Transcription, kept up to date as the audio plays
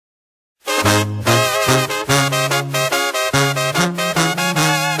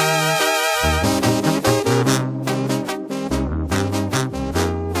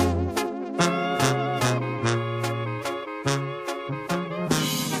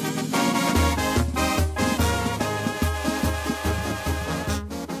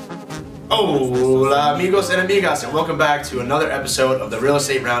Hola amigos and amigas, and welcome back to another episode of the Real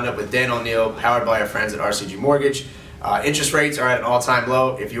Estate Roundup with Dan O'Neill, powered by our friends at RCG Mortgage. Interest rates are at an all-time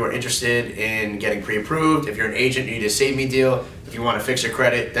low. If you are interested in getting pre-approved, if you're an agent, you need a Save Me deal, if you want to fix your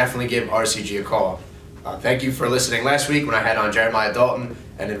credit, definitely give RCG a call. Thank you for listening last week when I had on Jeremiah Dalton,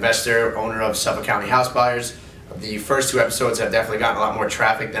 an investor, owner of Suffolk County House Buyers. The first two episodes have definitely gotten a lot more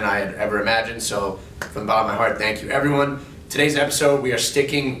traffic than I had ever imagined, so from the bottom of my heart, thank you everyone. Today's episode, we are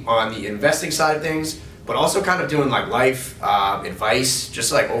sticking on the investing side of things, but also kind of doing like life advice,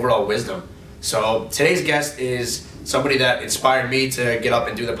 just like overall wisdom. So today's guest is somebody that inspired me to get up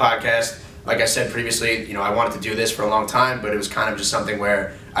and do the podcast. Like I said previously, I wanted to do this for a long time, but it was kind of just something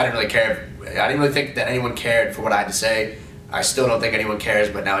where I didn't really care. I didn't really think that anyone cared for what I had to say. I still don't think anyone cares,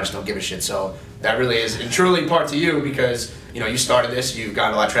 but now I just don't give a shit. So that really is and truly part to you because, you started this, you've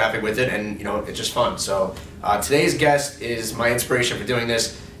gotten a lot of traffic with it, and, it's just fun. So today's guest is my inspiration for doing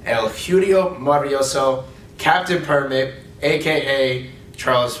this, El Judio Maravilloso, Captain Permit, a.k.a.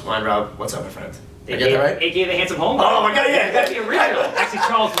 Charles Weinraub. What's up, my friend? Did I get that right? A.k.a. the Handsome Homebuyer. Oh my God, yeah. That's the original. Actually,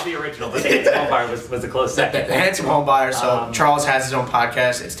 Charles was the original, but the Handsome Homebuyer was the close second. The Handsome Homebuyer. So Charles has his own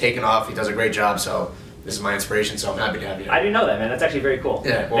podcast. It's taken off. He does a great job. So this is my inspiration. So I'm happy to have you. I didn't know that, man. That's actually very cool.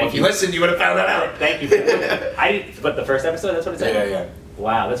 Yeah. Well, if you listened, you would have found that out. Thank you. But the first episode, that's what it said? Yeah.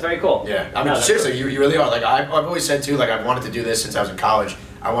 Wow, that's very cool. Yeah. I mean, seriously, you really are. Like, I've always said, too, like, I've wanted to do this since I was in college.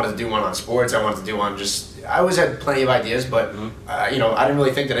 I wanted to do one on sports. I wanted to do one I always had plenty of ideas, but, I didn't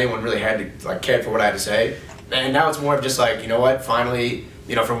really think that anyone really had to, cared for what I had to say. And now it's more of just like, finally,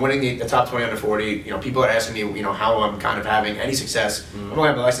 from winning the top 20 under 40, people are asking me, how I'm kind of having any success. I've only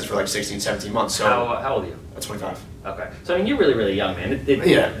had my license for 16, 17 months. So how old are you? 25. Okay. So, I mean, you're really, really young, man.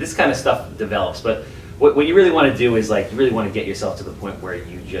 Yeah. This kind of stuff develops, but what you really want to do is, you really want to get yourself to the point where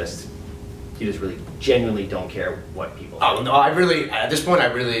you just really genuinely don't care what people think. Oh, no, at this point, I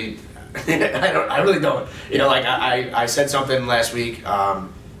really don't. I said something last week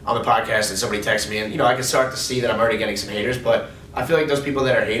on the podcast and somebody texted me and, I can start to see that I'm already getting some haters, but I feel like those people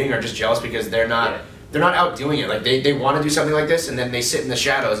that are hating are just jealous because they're not out doing it. Like they want to do something like this and then they sit in the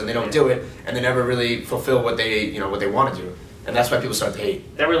shadows and they don't do it and they never really fulfill what they want to do. And that's why people start to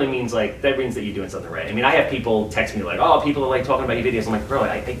hate. That really means that you're doing something right. I mean, I have people text me people are talking about your videos. I'm like, bro,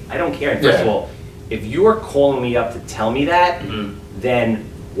 I don't care. And first of all, if you're calling me up to tell me that, then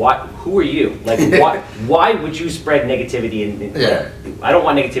who are you? Why would you spread negativity? I don't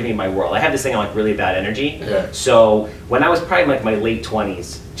want negativity in my world. I have this thing on really bad energy. Yeah. So when I was probably my late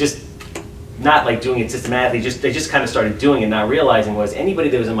 20s, just not doing it systematically, they just kind of started doing it, not realizing was anybody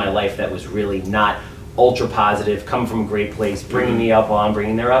that was in my life that was really not ultra positive, coming from a great place, bringing me up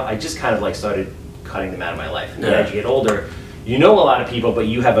bringing them up, I just kind of started cutting them out of my life. And as you get older, a lot of people, but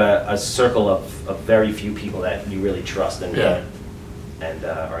you have a circle of very few people that you really trust and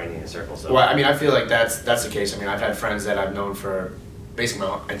are in a circle. So. Well, I mean, I feel like that's the case. I mean, I've had friends that I've known for basically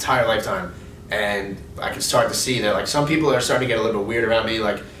my entire lifetime, and I can start to see that some people are starting to get a little bit weird around me.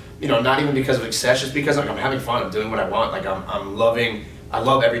 Not even because of success, just because I'm having fun. I'm doing what I want. I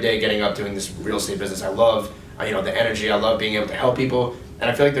love every day getting up doing this real estate business. I love the energy. I love being able to help people. And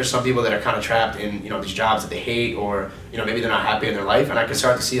I feel like there's some people that are kind of trapped in these jobs that they hate, or maybe they're not happy in their life. And I can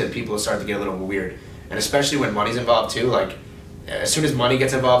start to see that people start to get a little weird. And especially when money's involved too. As soon as money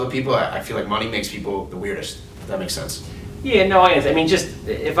gets involved with people, I feel like money makes people the weirdest. If that makes sense. Yeah, no, I mean, just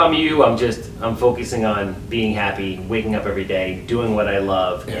if I'm you, I'm focusing on being happy, waking up every day, doing what I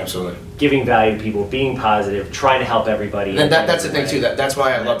love. Yeah, absolutely. Giving value to people, being positive, trying to help everybody. And that's the thing too. That's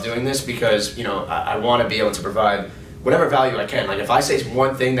why I love doing this because I want to be able to provide whatever value I can. If I say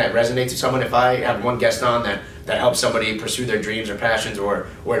one thing that resonates with someone, if I have one guest on that helps somebody pursue their dreams or passions or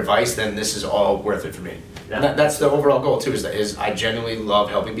advice, then this is all worth it for me. Yeah. And that's the overall goal too. Is I genuinely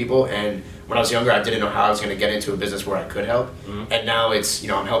love helping people. And when I was younger, I didn't know how I was going to get into a business where I could help. And now it's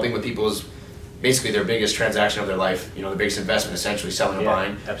I'm helping with people's basically their biggest transaction of their life. The biggest investment, essentially selling or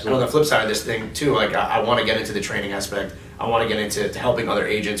buying. Absolutely. And on the flip side of this thing too, I want to get into the training aspect. I want to get into helping other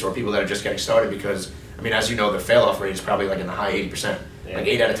agents or people that are just getting started because I mean, as you know, the fail-off rate is probably in the high 80%.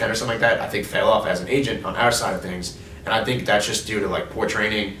 8 out of 10 or something like that, I think fail off as an agent on our side of things. And I think that's just due to poor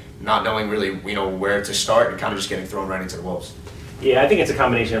training, not knowing really, where to start and kind of just getting thrown right into the wolves. Yeah, I think it's a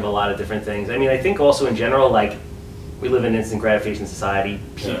combination of a lot of different things. I mean, I think also in general, we live in an instant gratification society.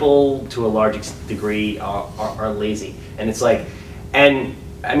 People to a large degree are lazy. And it's and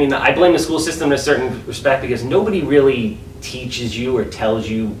I mean, I blame the school system in a certain respect because nobody really teaches you or tells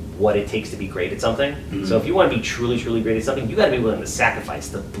you what it takes to be great at something. So if you want to be truly, truly great at something, you got to be willing to sacrifice,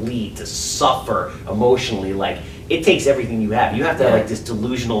 to bleed, to suffer emotionally. It takes everything you have. You have to have this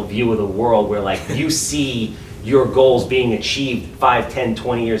delusional view of the world where you see your goals being achieved 5, 10,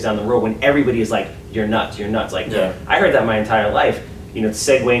 20 years down the road when everybody is like, you're nuts. Like, I heard that my entire life. You know, to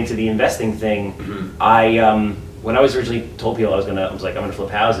segue into the investing thing, when I was originally told people I'm gonna flip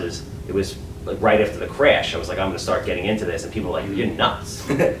houses, it was like right after the crash. I was like, I'm gonna start getting into this, and people were like, you're nuts.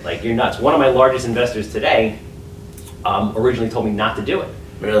 Like, you're nuts. One of my largest investors today originally told me not to do it.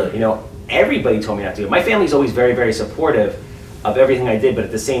 Really? You know, everybody told me not to do it. My family's always very, very supportive of everything I did, but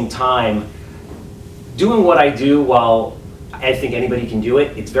at the same time, doing what I do, while I think anybody can do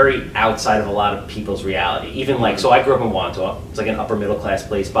it, it's very outside of a lot of people's reality. Even like, so I grew up in Weinraub. It's like an upper middle class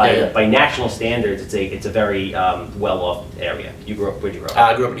place. By national standards, it's a very well-off area. Where'd you grow up?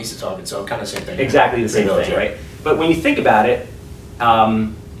 I grew up in East Otago, so kind of the same thing. Exactly the same thing, right? But when you think about it,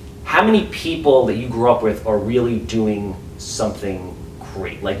 how many people that you grew up with are really doing something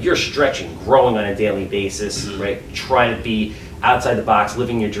great? Like, you're stretching, growing on a daily basis, right? Trying to be outside the box,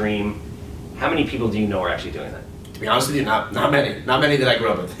 living your dream. How many people do you know are actually doing that? To be honest with you, not many that I grew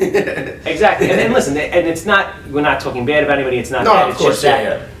up with. Exactly, and listen, and it's not, we're not talking bad about anybody, it's not no, bad, of it's course, just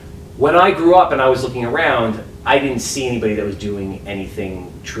that when I grew up and I was looking around, I didn't see anybody that was doing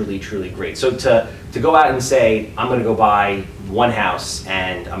anything truly, truly great. So to go out and say, I'm gonna go buy one house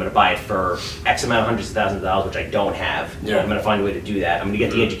and I'm gonna buy it for X amount of hundreds of thousands of dollars, which I don't have, I'm gonna find a way to do that. I'm gonna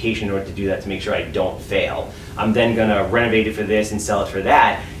get the education in order to do that to make sure I don't fail. I'm then gonna renovate it for this and sell it for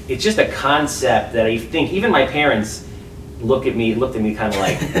that. It's just a concept that I think even my parents looked at me kind of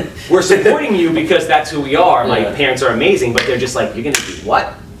like, we're supporting you because that's who we are. My parents are amazing, but they're just like, you're gonna do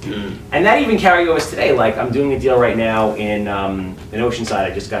what? And that even carries over today. Like, I'm doing a deal right now in Oceanside.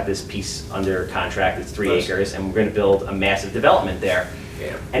 I just got this piece under contract. It's 3 acres, and we're going to build a massive development there.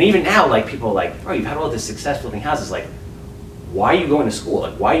 Yeah. And even now, like, people are like, bro, you've had all this success flipping houses. Like, why are you going to school?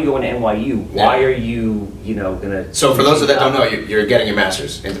 Like, why are you going to NYU? Why are you, gonna? So for those that don't know, you're getting your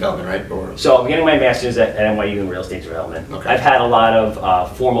master's in development, right? Or? So I'm getting my master's at NYU in real estate development. Okay. I've had a lot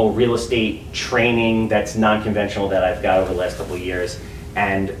of formal real estate training that's non-conventional that I've got over the last couple of years.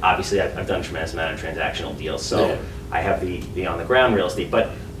 And obviously, I've done a tremendous amount of transactional deals, so I have the on-the-ground real estate. But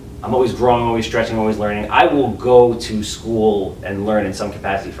I'm always growing, always stretching, always learning. I will go to school and learn in some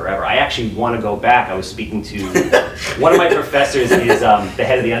capacity forever. I actually want to go back. I was speaking to one of my professors is the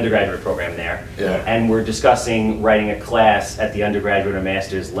head of the undergraduate program there, and we're discussing writing a class at the undergraduate or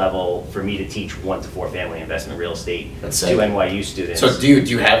master's level for me to teach 1 to 4 family investment real estate to NYU students. So do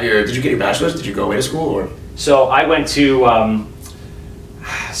you have did you get your bachelor's? Did you go away to school or? So I went to.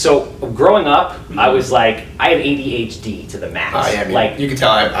 So growing up, I was like, I have ADHD to the max. Oh, yeah, I mean, like, you can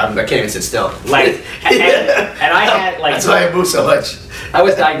tell I can't even sit still. Like, and I had like. That's why I move so much. I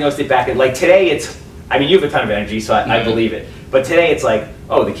was diagnosed it back in like today. I mean, you have a ton of energy, so I believe it. But today it's like,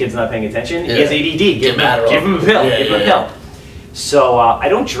 oh, the kid's not paying attention. He has ADD. Give him a pill. Give him a pill. So I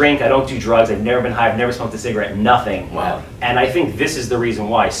don't drink. I don't do drugs. I've never been high. I've never smoked a cigarette. Nothing. Wow. And I think this is the reason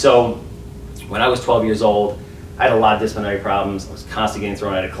why. So when I was 12 years old, I had a lot of disciplinary problems. I was constantly getting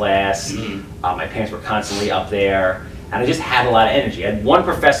thrown out of class. My parents were constantly up there. And I just had a lot of energy. I had one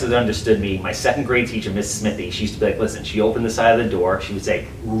professor that understood me, my 2nd grade teacher, Miss Smithy. She used to be like, listen, she opened the side of the door. She would say,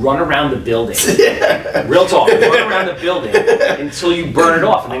 run around the building. Real talk, run around the building until you burn it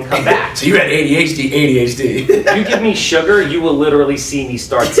off and then come back. So you had ADHD. You give me sugar, you will literally see me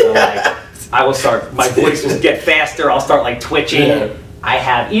start to like, my voice will get faster. I'll start like twitching. Yeah. I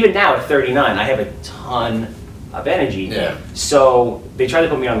have, even now at 39, I have a ton of energy. Yeah. So they tried to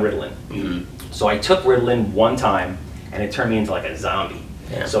put me on Ritalin. So I took Ritalin one time and it turned me into like a zombie.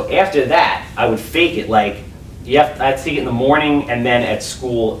 Yeah. So after that, I would fake it like, I'd take it in the morning and then at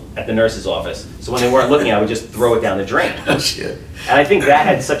school at the nurse's office. So when they weren't looking, I would just throw it down the drain. Oh shit. And I think that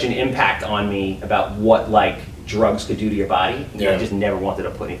had such an impact on me about what like drugs could do to your body. I just never wanted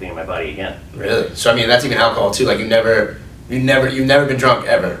to put anything in my body again. Really? So I mean, that's even alcohol too. Like you've never been drunk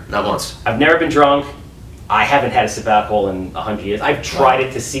ever, not once. I've never been drunk. I haven't had a sip of alcohol in 100 years. I've tried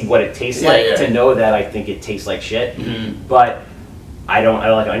it to see what it tastes like, to know that I think it tastes like shit. But I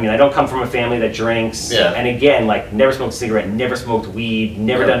don't come from a family that drinks. And again, like never smoked a cigarette, never smoked weed,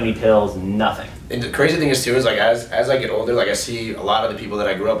 never done any pills, nothing. And the crazy thing is too is like as I get older, like I see a lot of the people that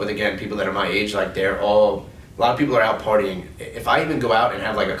I grew up with, again, people that are my age, like a lot of people are out partying. If I even go out and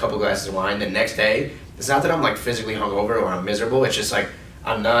have like a couple glasses of wine, the next day, it's not that I'm like physically hungover or I'm miserable. It's just like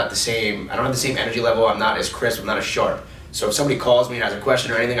I'm not the same. I don't have the same energy level. I'm not as crisp. I'm not as sharp. So if somebody calls me and has a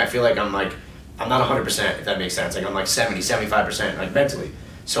question or anything, I feel like I'm not 100%, if that makes sense. Like I'm like 70, 75%, like mentally.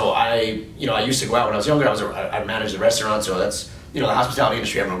 So I used to go out when I was younger. I managed a restaurant, so that's, the hospitality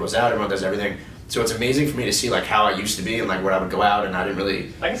industry. Everyone goes out, everyone does everything. So it's amazing for me to see like how I used to be and like where I would go out and I didn't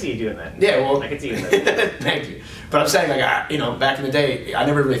really. I can see you doing that. Yeah, well, I can see you doing that. Thank you. But I'm saying like back in the day, I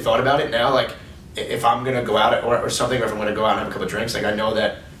never really thought about it. Now like if I'm gonna go out or something, or if I'm gonna go out and have a couple of drinks, like I know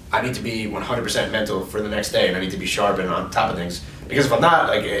that I need to be 100% mental for the next day, and I need to be sharp and on top of things. Because if I'm not,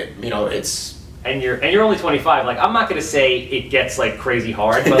 like it's. And you're only 25. Like, I'm not gonna say it gets like crazy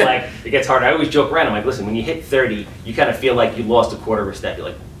hard, but like it gets hard. I always joke around. I'm like, listen, when you hit 30, you kind of feel like you lost a quarter of a step. You're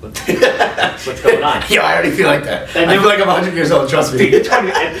like, what's going on? Yeah, I already feel like that. And I feel like I'm 100 years old. Trust me.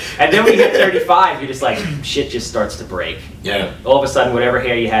 And then when you hit 35, you're just like, shit just starts to break. Yeah. All of a sudden, whatever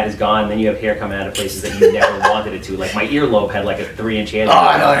hair you had is gone. Then you have hair coming out of places that you never wanted it to. Like my earlobe had like a 3-inch hair. Oh,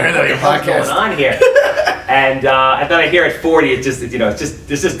 I know. I heard that on your podcast. What's going on here? And then I hear at 40, it's just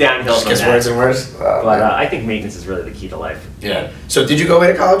it's just downhill. It just gets worse and worse. But I think maintenance is really the key to life. Yeah. So did you go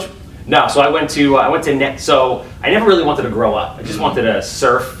away to college? No. So I went to net. So I never really wanted to grow up. I just wanted to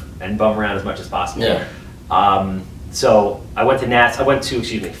surf and bum around as much as possible. Yeah. So I went to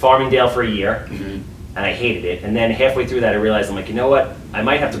Farmingdale for a year, and I hated it. And then halfway through that, I realized I'm like, you know what? I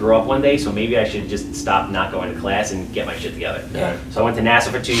might have to grow up one day, so maybe I should just stop not going to class and get my shit together. Yeah. So I went to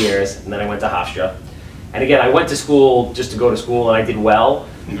NASA for 2 years, and then I went to Hofstra. And again, I went to school just to go to school, and I did well,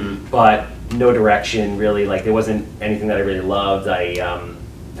 but no direction really. Like there wasn't anything that I really loved.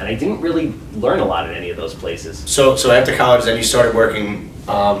 And I didn't really learn a lot at any of those places. So after college, then you started working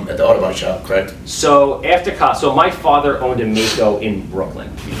at the auto body shop, correct? So after college, so my father owned a Mako in Brooklyn.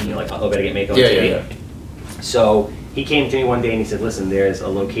 You know, like, oh, better get Mako on TV. Yeah. So he came to me one day and he said, listen, there's a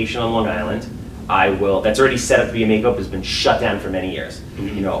location on Long Island. That's already set up to be a Mako, has been shut down for many years.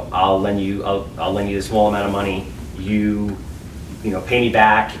 You know, I'll lend you a small amount of money. You pay me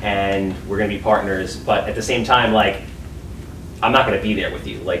back, and we're gonna be partners. But at the same time, like, I'm not gonna be there with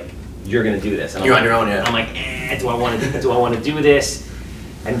you. Like, you're gonna do this. And You're on your own, yeah. I'm like, do I want to do this?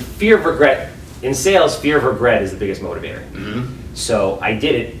 And fear of regret in sales. Fear of regret is the biggest motivator. So I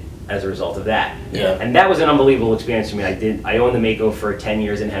did it as a result of that. Yeah. And that was an unbelievable experience for me. I owned the Mako for 10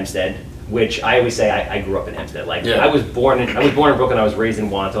 years in Hempstead, which I always say I grew up in Hempstead. Like I was born in Brooklyn. I was raised in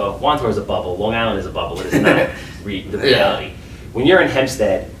Wantagh. Wantagh is a bubble. Long Island is a bubble. It is not the reality. Yeah. When you're in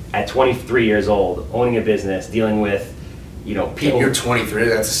Hempstead at 23 years old, owning a business, dealing with people. You're 23.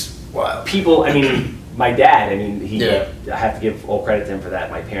 That's wild. People. I mean, my dad. I mean, I have to give all credit to him for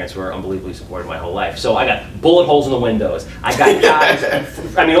that. My parents were unbelievably supportive my whole life. So I got bullet holes in the windows. I got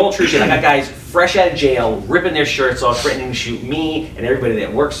guys. I mean, all true shit. I got guys fresh out of jail, ripping their shirts off, threatening to shoot me and everybody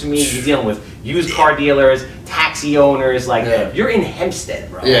that works for me. You're dealing with used car dealers, taxi owners. Like you're in Hempstead,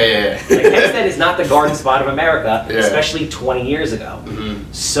 bro. Yeah. Like Hempstead is not the garden spot of America, especially 20 years ago.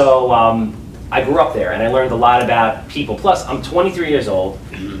 So I grew up there, and I learned a lot about people. Plus, I'm 23 years old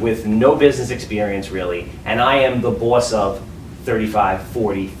with no business experience really, and I am the boss of 35,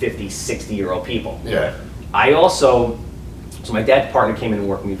 40, 50, 60-year-old people. Yeah. So my dad's partner came in and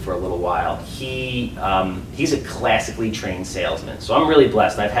worked with me for a little while. He's a classically trained salesman. So I'm really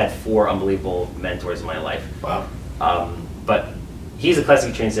blessed. I've had 4 unbelievable mentors in my life. Wow. But he's a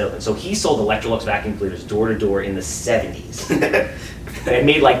classically trained salesman. So he sold Electrolux vacuum cleaners door to door in the 70s. And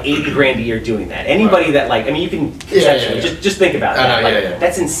made like 80 grand a year doing that. Anybody that you can conceptually just think about that.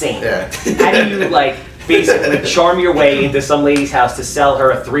 That's insane. Yeah. How do you basically charm your way into some lady's house to sell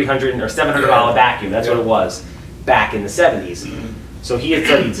her a $300 or $700 vacuum? That's what it was back in the 70s. So he had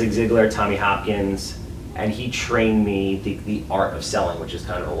studied Zig Ziglar, Tommy Hopkins, and he trained me the art of selling, which is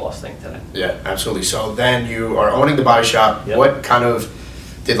kind of a lost thing today. Yeah, absolutely. So then you are owning the body shop. Yep. What kind of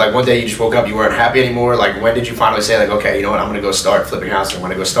did one day you just woke up, you weren't happy anymore? When did you finally say okay, you know what, I'm gonna go start flipping houses, I'm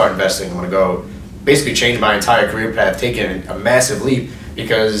gonna go start investing, I'm gonna go basically change my entire career path, taking a massive leap?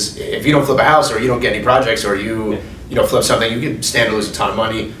 Because if you don't flip a house, or you don't get any projects, or you flip something, you can stand to lose a ton of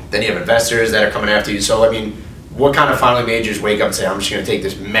money. Then you have investors that are coming after you. So what kind of finally made you just wake up and say, I'm just gonna take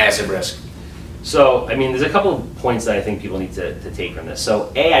this massive risk? So, there's a couple of points that I think people need to take from this.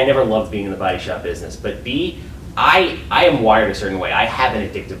 So, A, I never loved being in the body shop business, but B, I am wired a certain way. I have an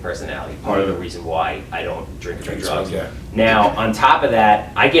addictive personality. Part of the reason why I don't drink or drink drugs. Yeah. Now, on top of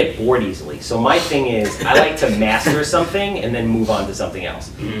that, I get bored easily. So my thing is, I like to master something and then move on to something else.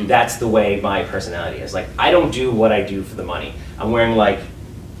 That's the way my personality is. I don't do what I do for the money. I'm wearing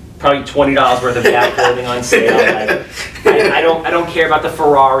probably $20 worth of bad clothing on sale. I don't care about the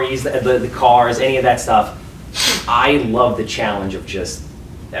Ferraris, the cars, any of that stuff. I love the challenge of just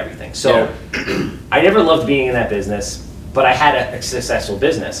everything. So I never loved being in that business, but I had a successful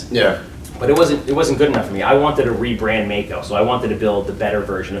business. Yeah. But it wasn't good enough for me. I wanted to rebrand Mako, so I wanted to build the better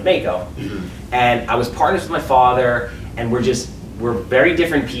version of Mako. And I was partners with my father, and we're very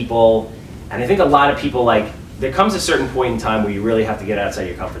different people. And I think a lot of people there comes a certain point in time where you really have to get outside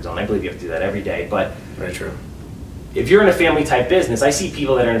your comfort zone. I believe you have to do that every day, but very true. if you're in a family type business, I see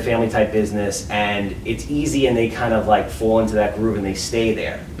people that are in a family type business and it's easy and they kind of like fall into that groove and they stay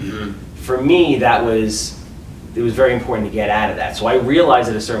there. For me, it was very important to get out of that. So I realized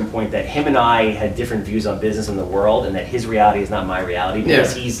at a certain point that him and I had different views on business and the world, and that his reality is not my reality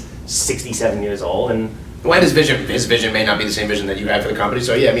because he's 67 years old. And his vision may not be the same vision that you have for the company.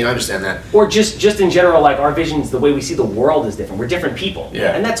 So yeah, I mean, I understand that. Or just in general, like our visions, the way we see the world is different. We're different people.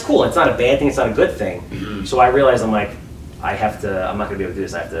 Yeah. And that's cool. It's not a bad thing. It's not a good thing. So I realized I'm like, I'm not going to be able to do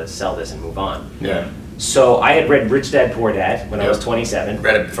this. I have to sell this and move on. Yeah. So I had read Rich Dad Poor Dad when I was 27.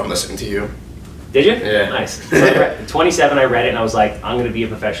 Read it from listening to you. Did you? Yeah. Nice. So at 27, I read it and I was like, I'm going to be a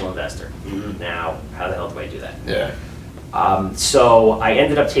professional investor. Now, how the hell do I do that? Yeah. So I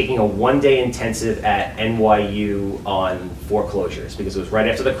ended up taking a one-day intensive at NYU on foreclosures because it was right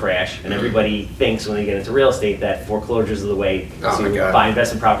after the crash, and everybody thinks when they get into real estate that foreclosures are the way to buy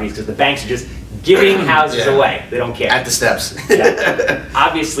investment properties because the banks are just giving houses away. They don't care. At the steps.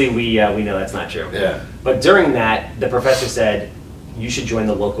 Obviously, we know that's not true. Yeah. But during that, the professor said, you should join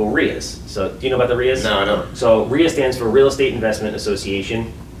the local RIAs. So do you know about the RIAs? No, I don't. So RIA stands for Real Estate Investment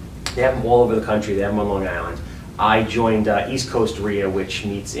Association. They have them all over the country. They have them on Long Island. I joined East Coast RIA, which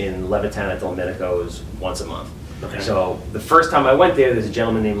meets in Levittown at Domenico's once a month. Okay. So the first time I went there, there's a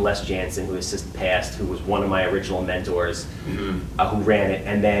gentleman named Les Jansen, who has since passed, who was one of my original mentors, who ran it.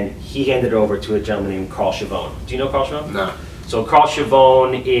 And then he handed it over to a gentleman named Carl Chavone. Do you know Carl Chavone? No. So Carl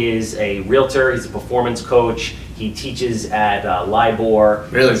Chavone is a realtor. He's a performance coach. He teaches at LIBOR.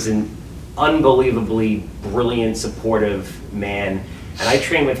 Really? He's an unbelievably brilliant, supportive man. And I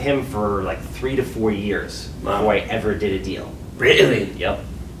trained with him for like 3 to 4 years before I ever did a deal. Really? Yep.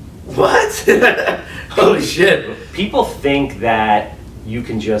 What? Holy shit. People think that you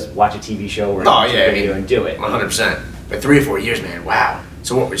can just watch a TV show or a video and do it. 100%. But 3 or 4 years, man. Wow.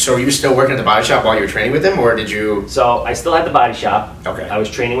 So you were still working at the body shop while you were training with him, or did you? So I still had the body shop. Okay. I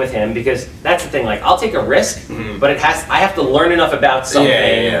was training with him because that's the thing. Like, I'll take a risk, but I have to learn enough about something.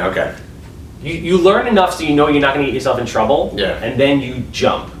 Yeah. Okay. You learn enough so you know you're not going to get yourself in trouble. Yeah. And then you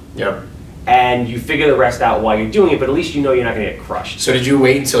jump. Yep. And you figure the rest out while you're doing it, but at least you know you're not going to get crushed. So did you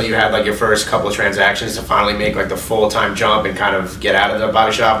wait until you had like your first couple of transactions to finally make like the full-time jump and kind of get out of the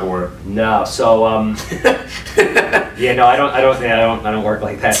body shop, or? No. So yeah, no, I don't work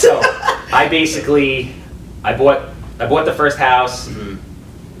like that. So I bought the first house.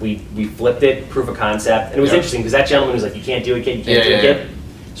 We flipped it, proof of concept, and it was interesting because that gentleman was like, "You can't do it, kid. You can't do it, kid."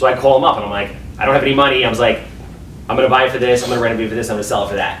 So I call him up and I'm like, "I don't have any money." I was like, "I'm going to buy it for this. I'm going to renovate it for this. I'm going to sell it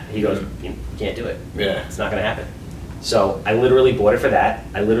for that." He goes, "You can't do it. Yeah. It's not going to happen." So I literally bought it for that.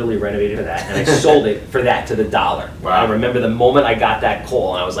 I literally renovated it for that, and I sold it for that to the dollar. Wow. I remember the moment I got that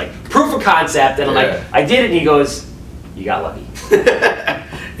call, and I was like, "Proof of concept," and I'm like, "I did it," and he goes, "You got lucky."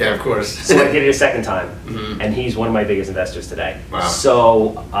 Yeah, of course. So I did it a second time, and he's one of my biggest investors today. Wow.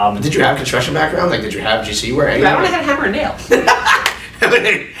 So did you have construction background? Like, did you have GC work? I don't know how to hammer a nail.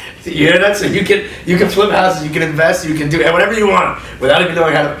 You hear that? So you can flip houses, you can invest, you can do whatever you want without even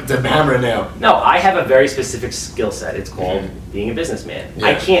knowing how to hammer a nail. No, I have a very specific skill set. It's called being a businessman. Yeah.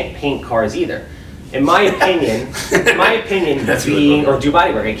 I can't paint cars either. In my opinion, That's being, really or do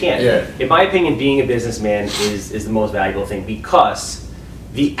body work, I can't. Yeah. In my opinion, being a businessman is the most valuable thing because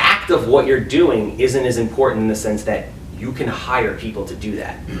the act of what you're doing isn't as important in the sense that you can hire people to do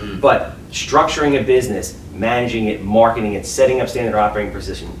that. But structuring a business, managing it, marketing it, setting up standard operating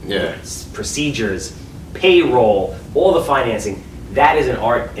procedures, payroll, all the financing, that is an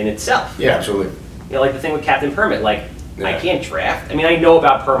art in itself. Yeah, absolutely. You know, like the thing with Captain Permit, like, I can't draft. I mean, I know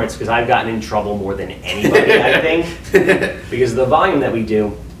about permits because I've gotten in trouble more than anybody, I think, because of the volume that we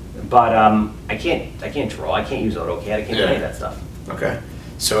do. But I can't draw. I can't use AutoCAD. I can't do any of that stuff. Okay.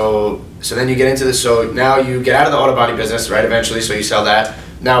 So then you get into this. So now you get out of the auto body business, right? Eventually, so you sell that.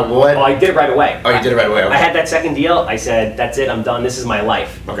 Now what? Oh, I did it right away. Oh, you did it right away. Okay. I had that second deal. I said, "That's it. I'm done. This is my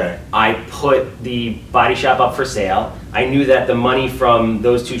life." Okay. I put the body shop up for sale. I knew that the money from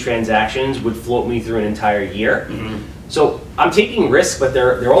those 2 transactions would float me through an entire year. So I'm taking risks, but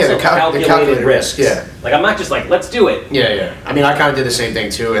they're also calculated risks. Yeah. Like, I'm not just like, let's do it. Yeah. I mean, I kind of did the same thing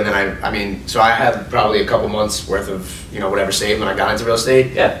too, and then so I had probably a couple months worth of whatever saved when I got into real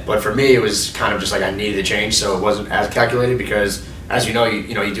estate. Yeah. But for me, it was kind of just like I needed to change, so it wasn't as calculated because, as you know,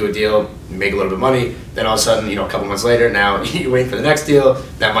 you do a deal, you make a little bit of money, then all of a sudden, a couple months later, now you wait for the next deal,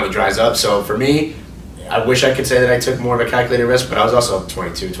 that money dries up. So for me, I wish I could say that I took more of a calculated risk, but I was also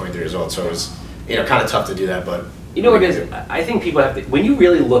 22, 23 years old, so it was kind of tough to do that, but. You know what it is? I think people have to, when you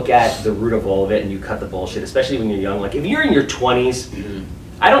really look at the root of all of it and you cut the bullshit, especially when you're young, like if you're in your 20s,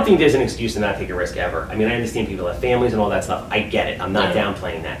 I don't think there's an excuse to not take a risk ever. I mean, I understand people have families and all that stuff. I get it. I'm not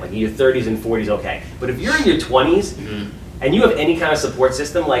downplaying that. Like in your 30s and 40s, okay. But if you're in your 20s and you have any kind of support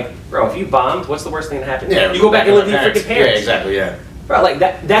system, like, bro, if you bombed, what's the worst thing that happened? Yeah, you go back and live with your freaking parents. Yeah, exactly, yeah. Bro, like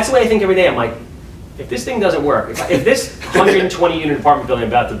that's the way I think every day. I'm like, if this thing doesn't work, if this 120 unit apartment building I'm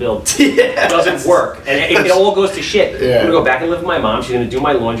about to build doesn't work, and it all goes to shit, I'm gonna go back and live with my mom. She's gonna do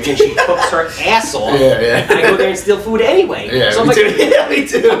my laundry, and she cooks her ass off. I go there and steal food anyway. So I'm like, me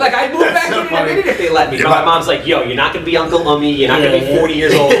too. I'm like, I'd move back in a minute if they let me. But my mom's like, yo, you're not gonna be Uncle Ummy. You're not gonna be 40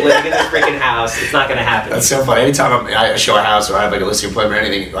 years old living in this freaking house. It's not gonna happen. That's so funny. Anytime I show a house or I have like a listing appointment or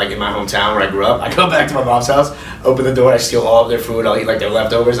anything, like in my hometown where I grew up, I go back to my mom's house, open the door, I steal all of their food, I'll eat like their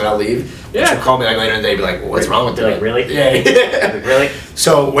leftovers, and I'll leave. And she'll call me like later in the day, be like, what's wrong with you? Like, really? Yeah. Really?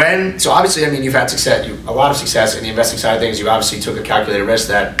 So obviously, I mean, you've had success, a lot of success in the investing side of things. You obviously took a calculated risk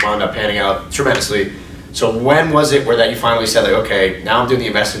that wound up panning out tremendously. So when was it where that you finally said like, okay, now I'm doing the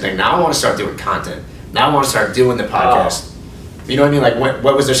investing thing. Now I want to start doing content. Now I want to start doing the podcast. You know what I mean? Like,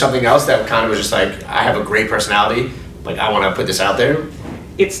 what was there something else that kind of was just like, I have a great personality. Like, I want to put this out there.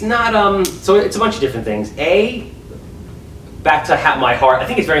 It's not. So it's a bunch of different things. Back to my heart. I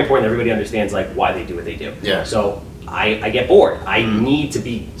think it's very important that everybody understands like why they do what they do. Yeah. So I get bored. I need to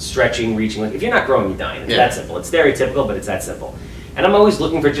be stretching, reaching. Like if you're not growing, you're dying. It's that simple. It's stereotypical, but it's that simple. And I'm always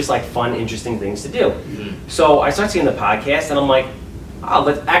looking for just like fun, interesting things to do. So I start seeing the podcast, and I'm like, oh,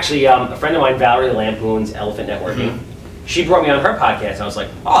 but actually, a friend of mine, Valerie Lampoon's Elephant Networking, she brought me on her podcast, and I was like,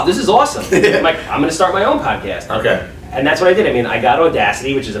 oh, this is awesome. I'm like, I'm going to start my own podcast. Okay. And that's what I did. I mean, I got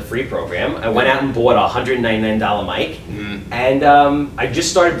Audacity, which is a free program. I went out and bought a $199 mic, and I just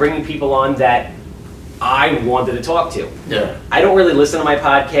started bringing people on that I wanted to talk to. Yeah. I don't really listen to my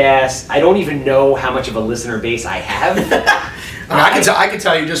podcast. I don't even know how much of a listener base I have. I can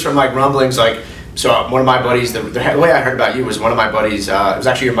tell you just from like rumblings, like, so one of my buddies, the way I heard about you was one of my buddies, it was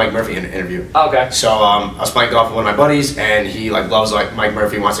actually your Mike Murphy interview. Okay. So I was playing golf with one of my buddies, and he like loves like Mike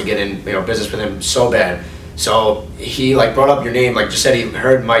Murphy, wants to get in business with him so bad. So he like brought up your name, like just said he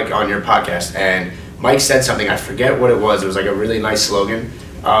heard Mike on your podcast, and Mike said something, I forget what it was. It was like a really nice slogan.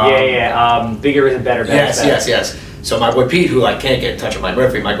 Bigger isn't better. Yes. So my boy Pete, who like can't get in touch with Mike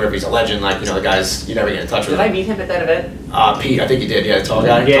Murphy's a legend. Like the guys you never get in touch with. Did I meet him at that event? Pete, I think you did. Yeah, the tall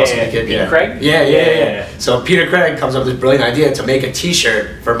guy. Peter Craig. Yeah. So Peter Craig comes up with this brilliant idea to make a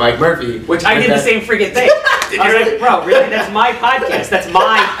T-shirt for Mike Murphy, which I did the same freaking thing. I was like, bro, really? That's my podcast. That's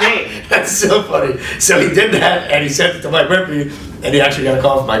my thing. That's so funny. So he did that, and he sent it to Mike Murphy, and he actually got a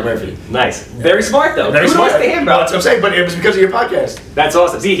call from Mike Murphy. Nice. Very smart, though. Very smart. To him, bro. That's what I'm saying, but it was because of your podcast. That's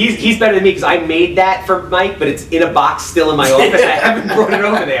awesome. See, he's better than me because I made that for Mike, but it's in a box still in my office. I haven't brought it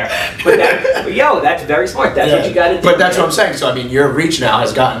over there. But that's very smart. That's what you got to do. But that's what I'm saying. So, I mean, your reach now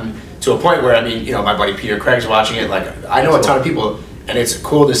has gotten to a point where, I mean, my buddy Peter Craig's watching it. Like, I know a ton of people, and it's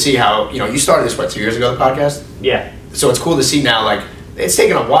cool to see how, you started this, 2 years ago, the podcast? Yeah. So it's cool to see now, like, it's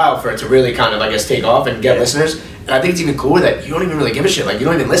taken a while for it to really kind of, I guess, take off and get listeners. And I think it's even cooler that you don't even really give a shit. Like, you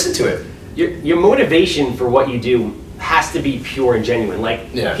don't even listen to it. Your motivation for what you do has to be pure and genuine. Like,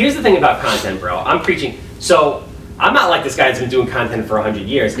 here's the thing about content, bro. I'm preaching. So, I'm not like this guy that's been doing content for 100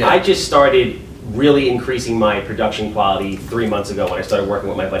 years. Yeah. I just started really increasing my production quality 3 months ago when I started working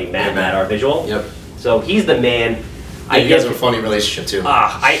with my buddy Matt Our Visual. Yep. So, he's the man. You guys have a funny relationship, too.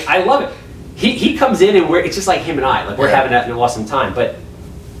 I love it. He comes in and it's just like him and I. Like, we're having an awesome time. But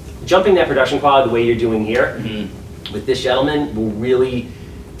jumping that production quality the way you're doing here with this gentleman will really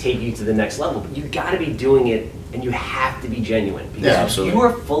take you to the next level. But you got to be doing it, and you have to be genuine. Because if you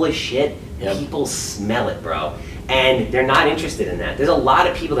are full of shit, people smell it, bro. And they're not interested in that. There's a lot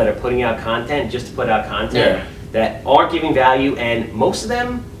of people that are putting out content just to put out content that aren't giving value, and most of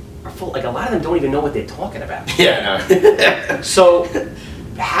them are full. Like, a lot of them don't even know what they're talking about. Yeah, no. So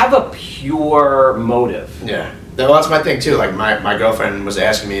have a pure motive. Yeah. Well, that's my thing too. Like my girlfriend was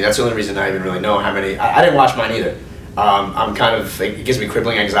asking me. That's the only reason I even really know how many. I didn't watch mine either. I'm kind of. It gives me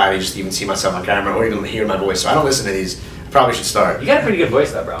crippling anxiety just to even see myself on camera or even hear my voice. So I don't listen to these. I probably should start. You got a pretty good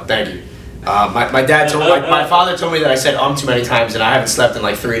voice though, bro. Thank you. My dad told my father told me that I said too many times, and I haven't slept in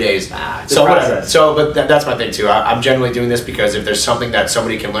like 3 days. So whatever. So, but that's my thing too. I'm generally doing this because if there's something that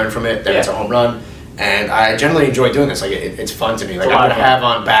somebody can learn from it, then it's a home run. And I generally enjoy doing this. Like it's fun to me. Like I'm gonna have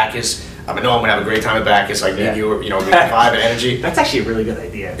on Bacchus. I know I'm gonna have a great time at Bacchus. Like me and you, vibe and energy. That's actually a really good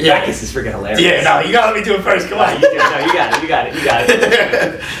idea. Yeah. Bacchus is freaking hilarious. Yeah, no, you gotta let me do it first. Come on. You got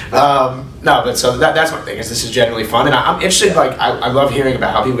it. No, but so that's my thing. Is this is genuinely fun, and I'm interested. Like I love hearing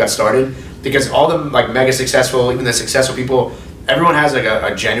about how people got started because all the like mega successful, even the successful people, everyone has like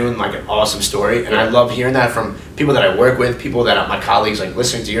a genuine, like an awesome story, and I love hearing that from people that I work with, people that are my colleagues. Like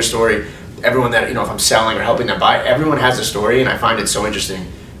listening to your story. everyone that, if I'm selling or helping them buy, everyone has a story, and I find it so interesting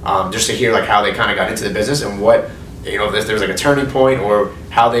just to hear like how they kind of got into the business and what, if there's like a turning point or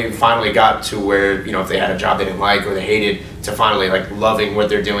how they finally got to where, if they had a job they didn't like or they hated, to finally like loving what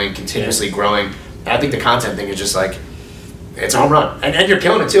they're doing, continuously growing. And I think the content thing is just like, it's a home run. And you're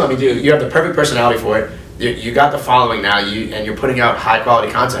killing it too. I mean, dude, you have the perfect personality for it. You got the following now, and you're putting out high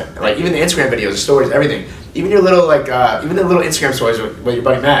quality content. Like even the Instagram videos, the stories, everything. Even your little even the little Instagram stories with your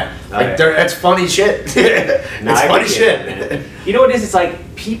buddy Matt. Like that's funny shit. It's funny shit. You know what it is? It's like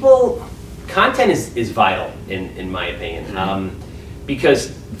content is vital in my opinion.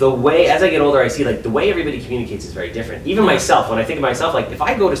 Because the way, as I get older, I see like the way everybody communicates is very different. Even myself, when I think of myself, like if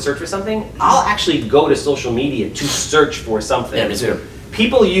I go to search for something, I'll actually go to social media to search for something. Yeah, me too.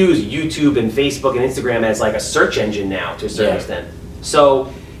 People use YouTube and Facebook and Instagram as like a search engine now to a certain extent.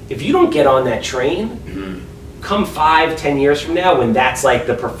 So if you don't get on that train, come 5-10 years from now, when that's like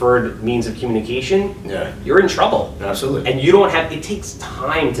the preferred means of communication, you're in trouble. Absolutely. And you don't have, it takes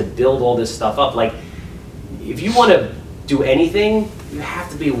time to build all this stuff up. Like if you want to do anything, you have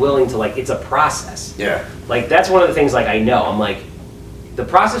to be willing to, like, it's a process. Yeah. Like that's one of the things, like I know, I'm like, the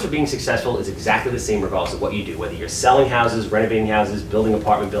process for being successful is exactly the same regardless of what you do, whether you're selling houses, renovating houses, building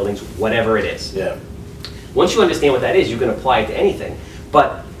apartment buildings, whatever it is. Yeah. Once you understand what that is, you can apply it to anything.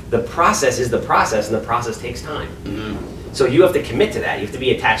 But the process is the process, and the process takes time. So you have to commit to that. You have to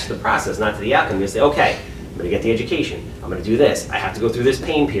be attached to the process, not to the outcome. You have to say, okay, I'm going to get the education. I'm going to do this. I have to go through this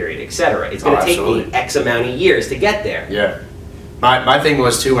pain period, etc. It's going to take me X amount of years to get there. Yeah. My thing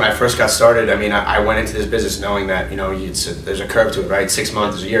was too, when I first got started, I mean, I went into this business knowing that, there's a curve to it, right? 6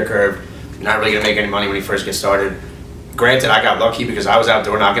 months, there's a year curve. You're not really going to make any money when you first get started. Granted, I got lucky because I was out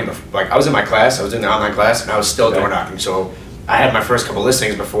door knocking. Like I was in my class, I was doing the online class, and I was still door knocking. So I had my first couple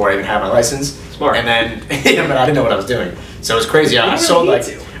listings before I even had my license. Smart. And then, but I didn't know what I was doing. So it was crazy. I sold really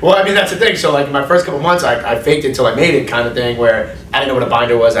like, well, I mean, that's the thing. So like in my first couple months, I faked it until I made it kind of thing, where I didn't know what a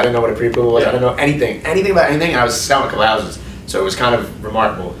binder was. I didn't know what a pre-approval was. I didn't know anything about anything. And I was selling a couple houses. So it was kind of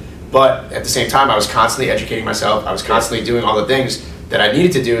remarkable. But at the same time, I was constantly educating myself. I was constantly doing all the things that I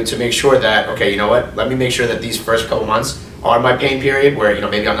needed to do to make sure that, okay, you know what? Let me make sure that these first couple months are my pain period where,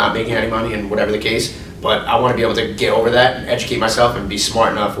 maybe I'm not making any money and whatever the case. But I want to be able to get over that and educate myself and be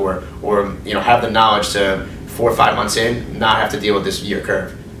smart enough or have the knowledge to 4 or 5 months in, not have to deal with this year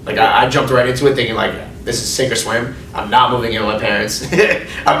curve. Like I jumped right into it thinking like, this is sink or swim. I'm not moving in with my parents.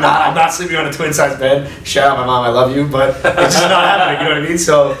 I'm not sleeping on a twin size bed. Shout out my mom, I love you, but it's just not happening, you know what I mean?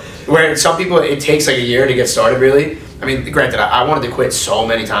 So where some people, it takes like a year to get started really. I mean, granted, I wanted to quit so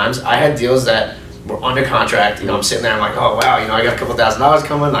many times. I had deals that were under contract. I'm sitting there, I'm like, oh wow, I got a couple $1,000s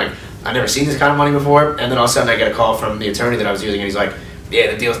coming. Like I've never seen this kind of money before. And then all of a sudden I get a call from the attorney that I was using, and he's like,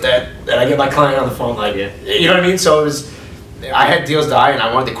 yeah, the deal's dead. That I get my client on the phone, like, you know what I mean? So it was, I had deals die, and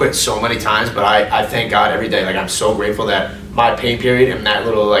I wanted to quit so many times, but I thank God every day. Like I'm so grateful that my pain period and that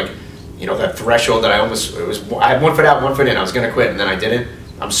little that threshold that I had 1 foot out, 1 foot in. I was gonna quit, and then I didn't.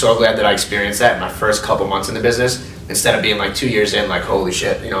 I'm so glad that I experienced that in my first couple months in the business, instead of being like 2 years in, like holy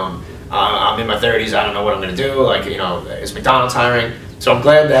shit, I'm in my 30s. I don't know what I'm gonna do. Like is McDonald's hiring? So I'm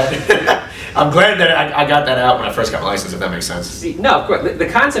glad that I got that out when I first got my license, if that makes sense. See, no, of course. The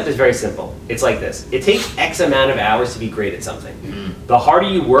concept is very simple. It's like this. It takes X amount of hours to be great at something. The harder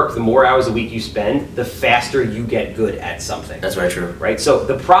you work, the more hours a week you spend, the faster you get good at something. That's very true. Right? So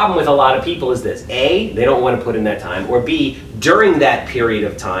the problem with a lot of people is this. A, they don't want to put in that time. Or B, during that period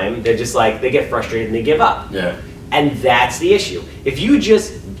of time, they're just like, they get frustrated and they give up. Yeah. And that's the issue. If you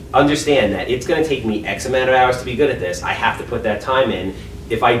just understand that it's going to take me X amount of hours to be good at this, I have to put that time in.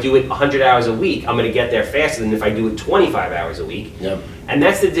 If I do it 100 hours a week, I'm going to get there faster than if I do it 25 hours a week. Yep. And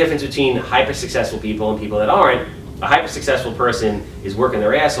that's the difference between hyper-successful people and people that aren't. A hyper-successful person is working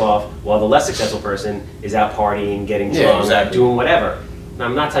their ass off, while the less successful person is out partying, getting drunk, doing whatever. Now,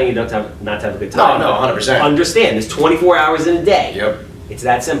 I'm not telling you not to have a good time. No, 100%. Understand, there's 24 hours in a day. Yep. It's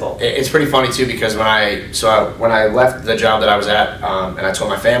that simple. It's pretty funny too, because when I left the job that I was at, and I told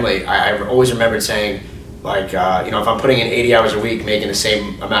my family, I always remembered saying, like, if I'm putting in 80 hours a week, making the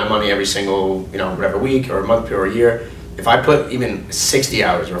same amount of money every single, whatever week or a month or a year, if I put even 60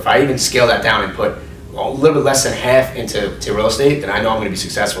 hours, or if I even scale that down and put a little bit less than half into real estate, then I know I'm going to be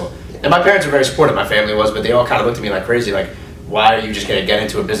successful. And my parents were very supportive, my family was, but they all kind of looked at me like crazy, like, why are you just going to get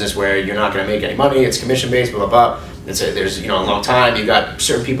into a business where you're not going to make any money? It's commission-based, blah, blah, blah. There's a long time. You got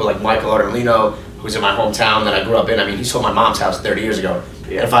certain people like Michael Artolino, who's in my hometown that I grew up in. I mean, he sold my mom's house 30 years ago.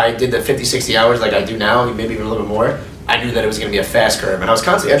 Yeah. If I did the 50, 60 hours like I do now, maybe even a little bit more, I knew that it was going to be a fast curve. And I was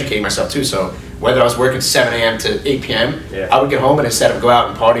constantly educating myself too. So whether I was working 7 a.m. to 8 p.m., I would get home, and instead of go out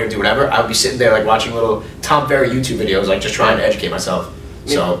and party or do whatever, I would be sitting there like watching little Tom Ferry YouTube videos, like just trying to educate myself.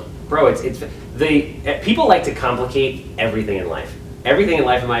 So bro, it's people like to complicate everything in life. Everything in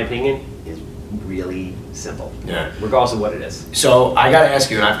life, in my opinion, is really simple. Yeah. Regardless of what it is. So I gotta ask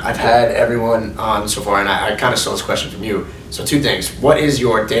you, and I've had everyone on so far, and I kind of stole this question from you. So 2 things. What is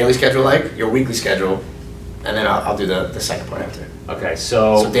your daily schedule like? Your weekly schedule? And then I'll do the second part after. Okay,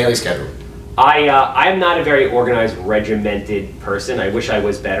 so daily schedule. I'm not a very organized, regimented person. I wish I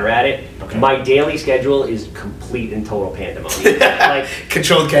was better at it. Okay. My daily schedule is complete and total pandemonium. Like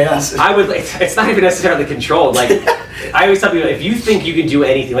controlled chaos. It's not even necessarily controlled. Like I always tell people, if you think you can do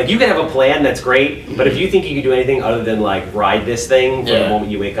anything, like you can have a plan, that's great. But if you think you can do anything other than like ride this thing from the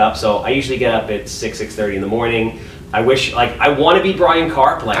moment you wake up, so I usually get up at 6:30 in the morning. I wish, like, I want to be Brian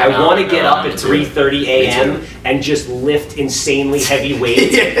Karp. Like, I want to get up at 3:30 a.m. and just lift insanely heavy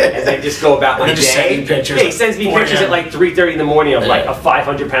weights as I just go about my day. He sends me pictures at like 3:30 in the morning of like a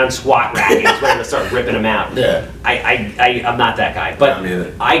 500-pound squat rack and he's ready to start ripping them out. Yeah. I'm not that guy. But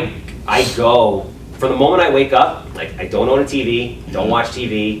I go, from the moment I wake up, like, I don't own a TV, don't watch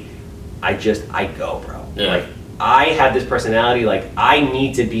TV. I go, bro. Yeah. Like, I have this personality, like, I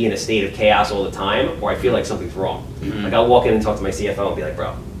need to be in a state of chaos all the time, or I feel like something's wrong. Mm-hmm. Like, I'll walk in and talk to my CFO and be like,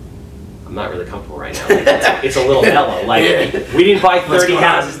 bro, I'm not really comfortable right now. Like, it's a little mellow. Like, we didn't buy 30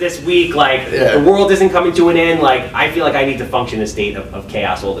 houses this week. Like, the world isn't coming to an end. Like, I feel like I need to function in a state of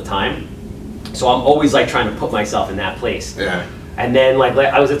chaos all the time. So I'm always, like, trying to put myself in that place. Yeah. And then, like,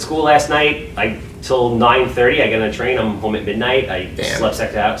 I was at school last night, till 9:30. I get on a train, I'm home at midnight. I slept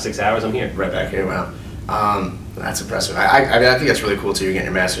 6 hours, I'm here. Right back here, wow. That's impressive. I mean, I think that's really cool too. You're getting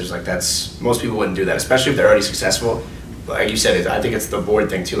your master's. Like, most people wouldn't do that, especially if they're already successful. Like you said, I think it's the board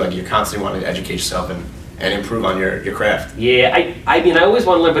thing too. Like, you're constantly wanting to educate yourself and improve on your craft. Yeah, I mean, I always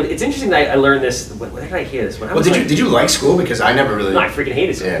want to learn, but it's interesting that I learned this. When did I hear this? Did you like school? Because I never really. No, I freaking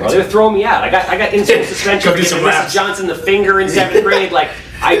hated school. Bro. They were throwing me out. I got in-school suspension for giving Mrs. Johnson the finger in 7th grade. Like,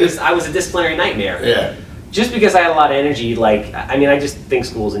 I was a disciplinary nightmare. Yeah. Just because I had a lot of energy. Like, I mean, I just think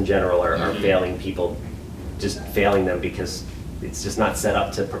schools in general are failing people. Just failing them because it's just not set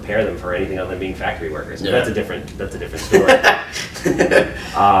up to prepare them for anything other than being factory workers. Yeah. That's a different story.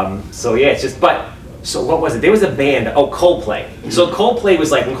 So yeah, it's just. But so what was it? There was a band. Oh, Coldplay. So Coldplay was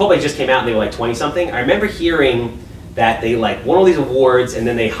like, when Coldplay just came out and they were like 20 something. I remember hearing that they like won all these awards and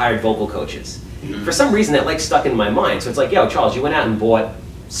then they hired vocal coaches. Mm-hmm. For some reason that like stuck in my mind. So it's like, yo, Charles, you went out and bought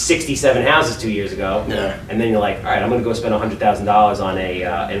 67 houses 2 years ago, and then you're like, all right, I'm going to go spend $100,000 on a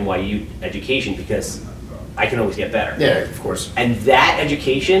NYU education because I can always get better. Yeah, of course. And that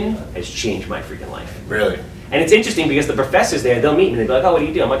education has changed my freaking life. Really? And it's interesting because the professors there, they'll meet me and they'll be like, oh, what do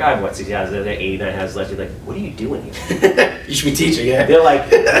you do? I'm like, I have what, 60 houses, there 89 houses left. You're like, what are you doing here? You should be teaching, yeah. They're like,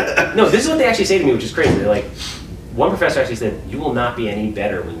 no, this is what they actually say to me, which is crazy. They're like, one professor actually said, you will not be any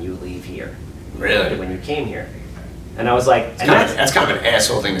better when you leave here. Really? Than when you came here. And I was like, that's kind of an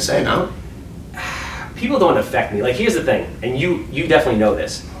asshole thing to say, no? People don't affect me. Like, here's the thing, and you definitely know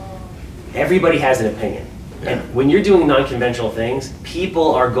this. Everybody has an opinion. Yeah. And when you're doing non-conventional things,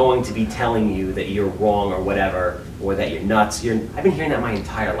 people are going to be telling you that you're wrong or whatever, or that you're nuts. I've been hearing that my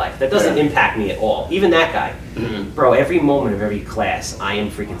entire life. That doesn't impact me at all. Even that guy. Mm-hmm. Bro, every moment of every class, I am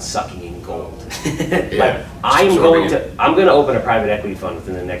freaking sucking in gold. Like, I'm going to open a private equity fund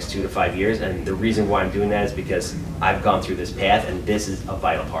within the next 2 to 5 years, and the reason why I'm doing that is because I've gone through this path, and this is a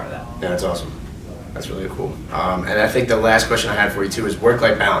vital part of that. Yeah, that's awesome. That's really cool. And I think the last question I had for you too is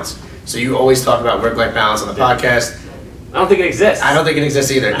work-life balance. So you always talk about work-life balance on the podcast. I don't think it exists. I don't think it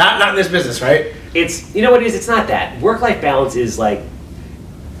exists either. Not in this business, right? It's, you know what it is? It's not that. Work-life balance is like,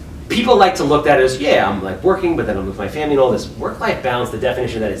 people like to look at it as, yeah, I'm like working, but then I'm with my family and all this. Work-life balance, the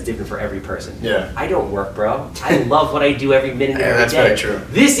definition of that is different for every person. Yeah. I don't work, bro. I love what I do every minute of every day. That's very true.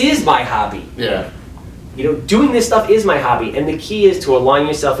 This is my hobby. Yeah. You know, doing this stuff is my hobby, and the key is to align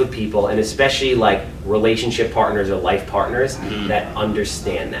yourself with people, and especially like relationship partners or life partners that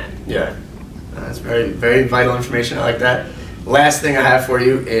understand that. Yeah. That's very, very vital information. I like that. Last thing I have for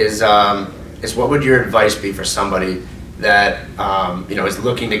you is what would your advice be for somebody that is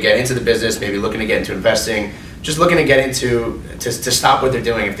looking to get into the business, maybe looking to get into investing, just looking to get into to stop what they're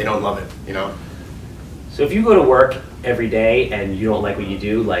doing if they don't love it, you know? So if you go to work every day and you don't like what you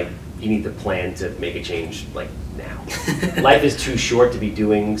do, like, you need to plan to make a change like now. Life is too short to be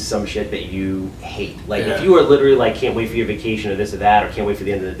doing some shit that you hate. Like, if you are literally like, can't wait for your vacation or this or that, or can't wait for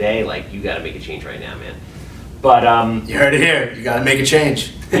the end of the day, like, you got to make a change right now, man. But you heard it here. You got to make a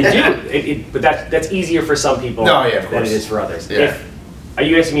change. You do. But that's easier for some people than it is for others. Yeah. Are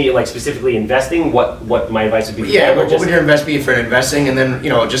you asking me like specifically investing? What my advice would be? Yeah. What would your advice be for investing, and then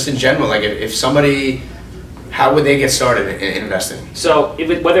just in general, like if somebody. How would they get started in investing? So,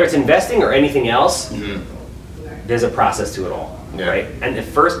 whether it's investing or anything else, there's a process to it all. right? And the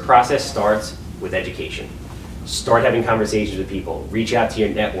first process starts with education. Start having conversations with people. Reach out to your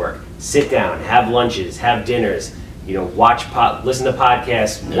network. Sit down. Have lunches. Have dinners. You know, listen to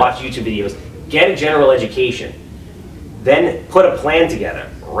podcasts. Watch YouTube videos. Get a general education. Then put a plan together.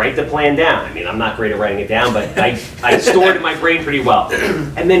 Write the plan down. I mean, I'm not great at writing it down, but I store it in my brain pretty well.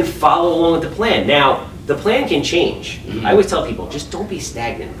 And then follow along with the plan. Now, the plan can change. I always tell people, just don't be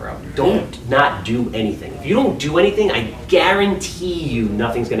stagnant, bro. Don't not do anything. If you don't do anything, I guarantee you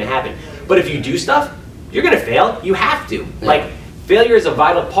nothing's gonna happen. But if you do stuff, you're gonna fail. You have to. Like, failure is a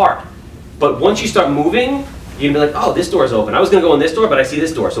vital part. But once you start moving, you're gonna be like, oh, this door's open. I was gonna go in this door, but I see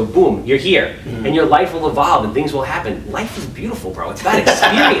this door. So boom, you're here. And your life will evolve and things will happen. Life is beautiful, bro. It's about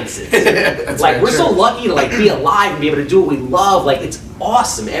experiences. Like, we're so lucky to like be alive and be able to do what we love. Like, it's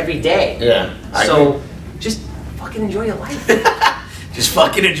awesome every day. Yeah. So just fucking enjoy your life. Just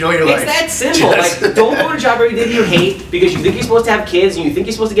fucking enjoy your life. It's that simple. Like, don't go to a job every day that you hate because you think you're supposed to have kids and you think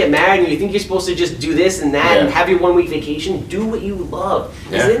you're supposed to get married and you think you're supposed to just do this and that and have your 1 week vacation. Do what you love.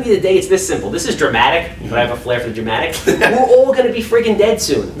 Because at the end of the day, it's this simple. This is dramatic, but I have a flair for the dramatic. We're all going to be friggin' dead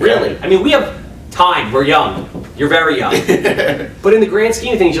soon. Really. I mean, we have time. We're young. You're very young. But in the grand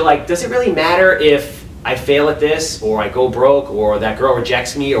scheme of things, you're like, does it really matter if I fail at this or I go broke or that girl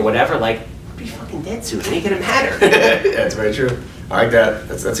rejects me or whatever? Like, I'll be fucking dead soon. It ain't going to matter. That's very true. I like that.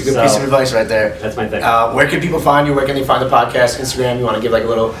 That's a good piece of advice right there. That's my thing. Where can people find you? Where can they find the podcast? Instagram? You want to give like a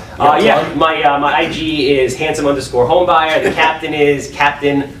little? Yeah, my IG is Handsome_Homebuyer. The captain is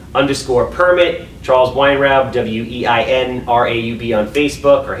Captain_Permit. Charles Weinraub, WEINRAUB on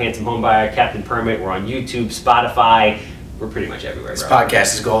Facebook, or Handsome Homebuyer, Captain Permit. We're on YouTube, Spotify. We're pretty much everywhere. This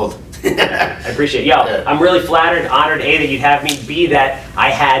podcast is gold. I appreciate it. Yo, I'm really flattered, honored, A, that you'd have me, B, that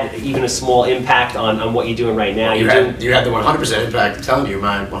I had even a small impact on what you're doing right now. You had the 100% impact. I'm telling you,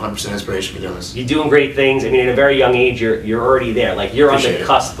 my 100% inspiration for doing this. You're doing great things. I mean, at a very young age, you're already there. Like, you're on the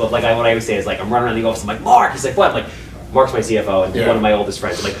cusp of, like, what I always say is, like, I'm running around the office, I'm like, Mark! He's like, what? I'm like, Mark's my CFO and one of my oldest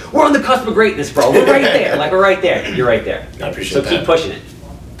friends. I'm like, we're on the cusp of greatness, bro. We're right there. Like, we're right there. You're right there. I appreciate that. So keep pushing it.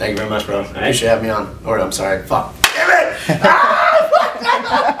 Thank you very much, bro. I appreciate having me on. Or, I'm sorry. Fuck. Damn it!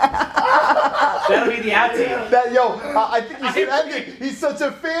 That'll be the outtake. I think you should end it. He's such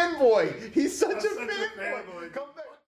a fanboy. He's such a fanboy.